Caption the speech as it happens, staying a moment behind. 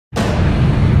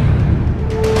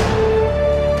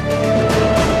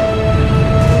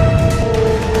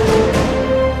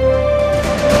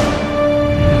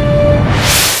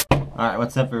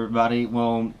what's up, everybody?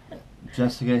 Well,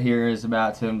 Jessica here is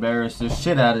about to embarrass the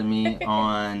shit out of me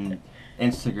on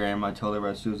Instagram. I told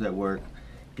her she was at work.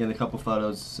 Get a couple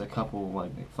photos, like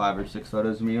 5 or 6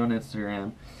 photos of me on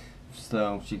Instagram,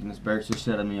 so she can embarrass the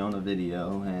shit out of me on a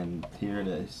video, and here it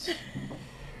is.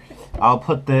 I'll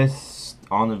put this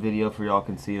on the video for y'all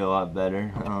can see it a lot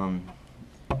better.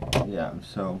 Yeah,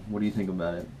 so what do you think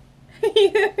about it?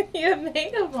 You have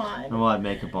makeup on. Well, I have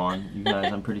makeup on. You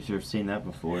guys, I'm pretty sure have seen that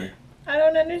before. I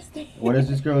don't understand. What does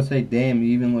this girl say? Damn,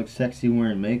 you even look sexy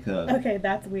wearing makeup. Okay,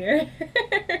 that's weird.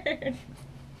 What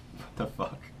the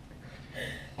fuck?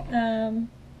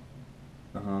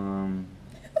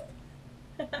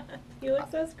 You look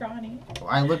so scrawny.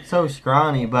 I look so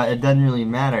scrawny, but it doesn't really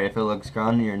matter if it looks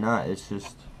scrawny or not. It's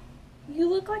just... You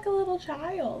look like a little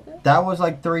child. That was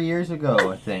like 3 years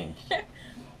ago, I think.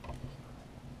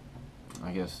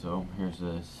 I guess so. Here's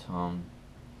this.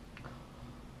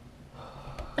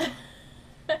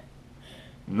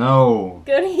 No.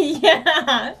 Good.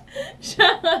 Yeah.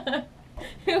 Shut up.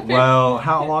 Well,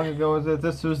 how long ago was it?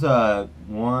 This was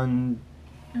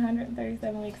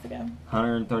 137 weeks ago.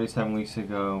 137 weeks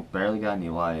ago. Barely got any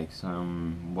likes.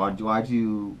 Why'd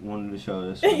you wanted to show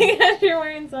this one? Because you're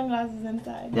wearing sunglasses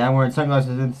inside. Yeah, I'm wearing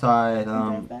sunglasses inside.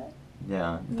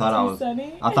 Yeah, I thought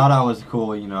I was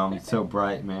cool, you know. I'm so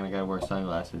bright, man. I gotta wear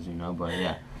sunglasses, you know. But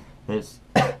yeah, this.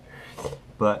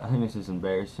 But I think this is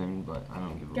embarrassing. But I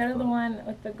don't give a fuck. Go to the one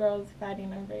with the girls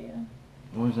fighting over you.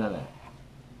 Where's that at?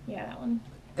 Yeah, that one.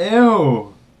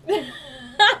 Ew.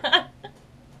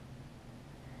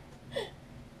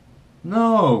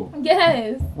 No.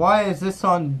 Yes. Why is this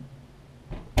on?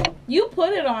 You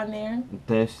put it on there.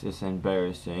 This is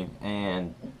embarrassing,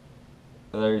 and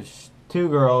there's 2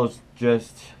 girls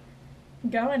just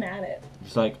Going at it.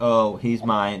 It's like, oh, he's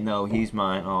mine. No, he's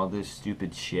mine. All this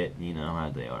stupid shit. You know how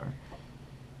they are.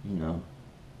 You know.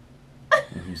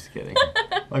 I'm just kidding.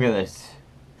 Look at this.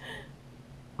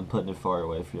 I'm putting it far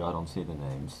away for y'all. I don't see the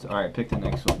names. All right, pick the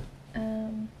next one.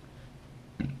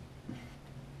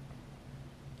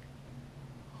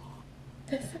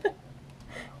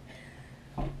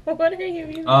 What are you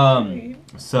using?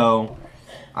 So,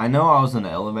 I know I was in the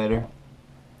elevator.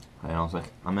 And I was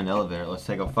like, I'm in the elevator. Let's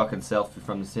take a fucking selfie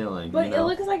from the ceiling. But you know? it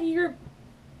looks like you're,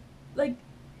 like...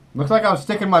 Looks like I was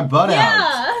sticking my butt out.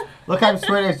 Yeah! Look, I'm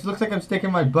sweating. It looks like I'm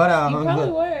sticking my butt out. You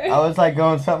probably were. I was like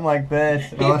going something like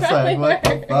this. And I was like, what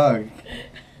the fuck?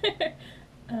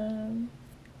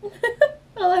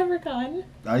 A leprechaun.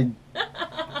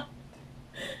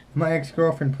 My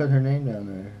ex-girlfriend put her name down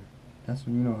there. That's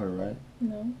when you know her, right?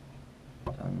 No.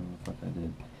 I don't know what the fuck I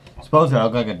did. Suppose I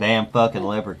look like a damn fucking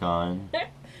leprechaun.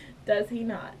 Does he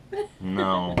not?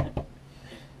 No.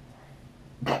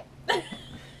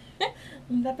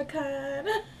 Leprechaun.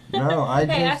 No, I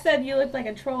Hey, just... I said you looked like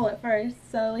a troll at first,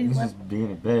 so at least... This is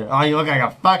being a bit... Oh, you look like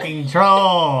a fucking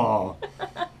troll!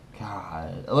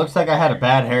 God. It looks like I had a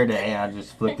bad hair day. I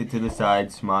just flicked it to the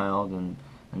side, smiled, and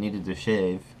I needed to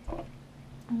shave.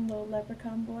 Little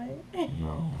leprechaun boy.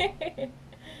 No.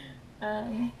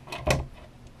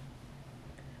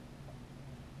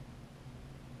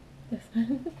 This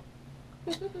one.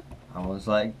 I was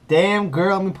like, damn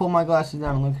girl, let me pull my glasses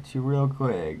down and look at you real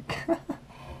quick.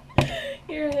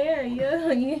 Your hair,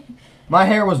 you... My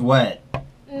hair was wet.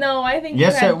 No, I think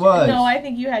yes, you had... it was. No, I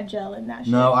think you had gel in that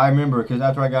shit. No, I remember, because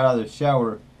after I got out of the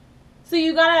shower... So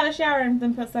you got out of the shower and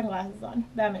then put sunglasses on.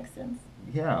 That makes sense.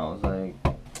 Yeah, I was like...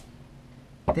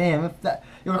 Damn, if that...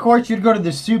 Of course, you'd go to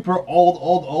the super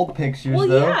old pictures, well,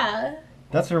 though. Yeah.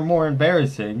 That's more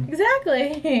embarrassing.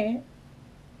 Exactly.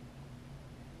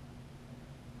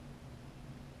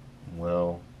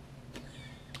 Well...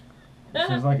 This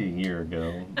was like a year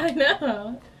ago. I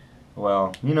know.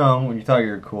 Well, you know, when you thought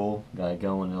you were cool, gotta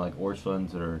go into like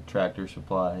Orscheln's or Tractor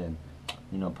Supply and,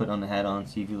 you know, put on the hat on,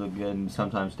 see if you look good, and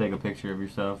sometimes take a picture of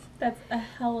yourself. That's a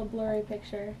hella blurry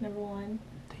picture, number one.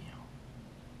 Damn.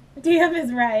 DM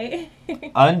is right.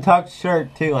 Untucked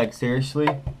shirt, too, like, seriously?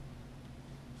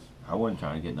 I wasn't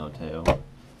trying to get no tail.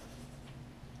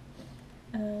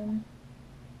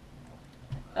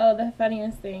 Oh, the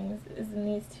funniest things is in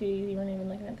these 2, you weren't even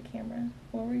looking at the camera.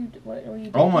 What were you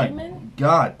doing? Oh my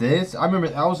god, this? I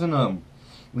remember, I was in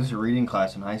this is a reading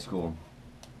class in high school.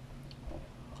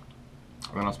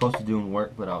 And I was supposed to do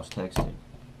work, but I was texting.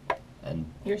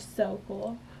 And you're so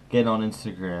cool. Getting on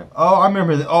Instagram. Oh, I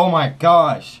remember that. Oh my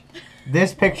gosh.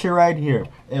 This picture right here.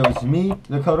 It was me,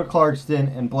 Dakota Clarkston,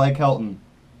 and Blake Helton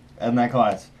in that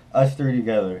class. Us 3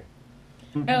 together.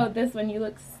 Oh, this one, you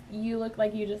look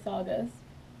like you just saw this.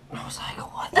 I was like,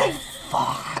 what the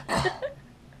fuck?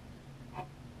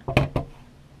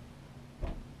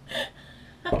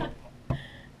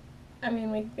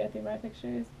 mean, we could go through my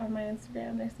pictures on my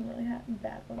Instagram. There's some really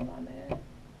bad ones on there.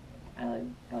 I like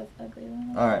those ugly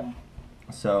ones. Alright.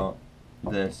 So,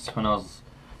 this, when I was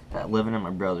living at my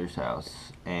brother's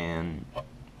house, and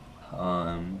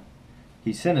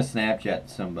he sent a Snapchat to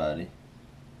somebody.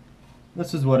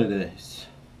 This is what it is.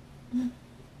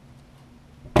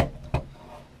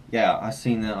 Yeah, I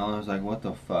seen that and I was like, what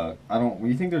the fuck?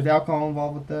 You think there's alcohol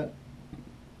involved with that?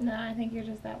 No, I think you're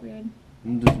just that weird.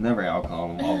 There's never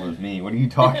alcohol involved with me. What are you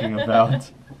talking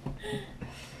about?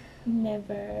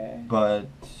 Never. But,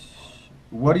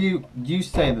 what do you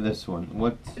say to this one?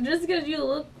 What? Just because you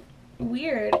look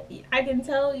weird. I can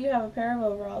tell you have a pair of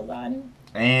overalls on.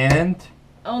 And?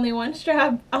 Only one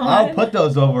strap on. I'll put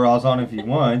those overalls on if you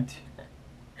want.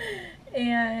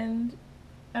 And,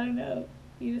 I don't know.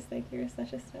 You just think you're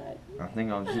such a stud. I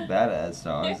think I'm just a badass,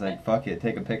 so I was like, fuck it,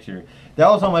 take a picture. That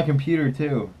was on my computer,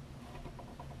 too.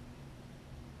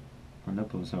 My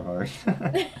nipple was so hard.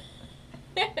 I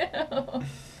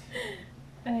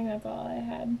think that's all I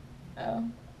had. Oh,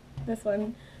 this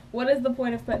one. What is the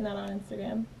point of putting that on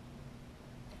Instagram?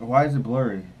 Why is it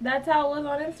blurry? That's how it was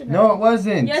on Instagram. No, it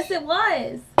wasn't. Yes, it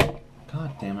was.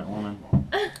 God damn it, woman.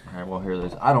 Alright, well, here it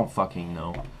is. I don't fucking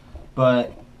know.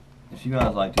 But, if you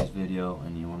guys like this video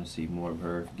and you want to see more of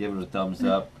her, give it a thumbs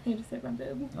up. You just hit my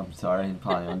boob. I'm sorry, it's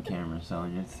probably on camera, so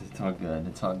it's all good.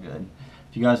 It's all good.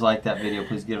 If you guys like that video,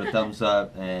 please give it a thumbs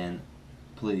up, and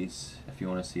please, if you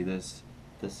want to see this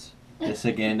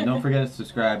again, don't forget to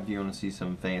subscribe if you want to see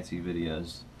some fancy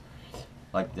videos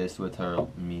like this with her.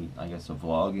 Me, I guess,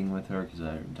 vlogging with her, because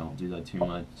I don't do that too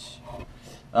much.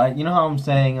 You know how I'm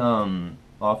saying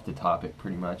off the topic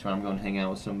pretty much when I'm going to hang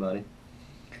out with somebody.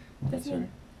 That's her.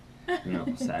 No,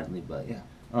 sadly, but yeah.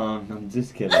 I'm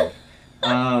just kidding.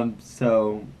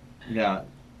 So, yeah.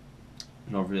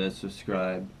 Don't forget to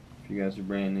subscribe if you guys are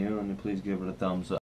brand new, and please give it a thumbs up.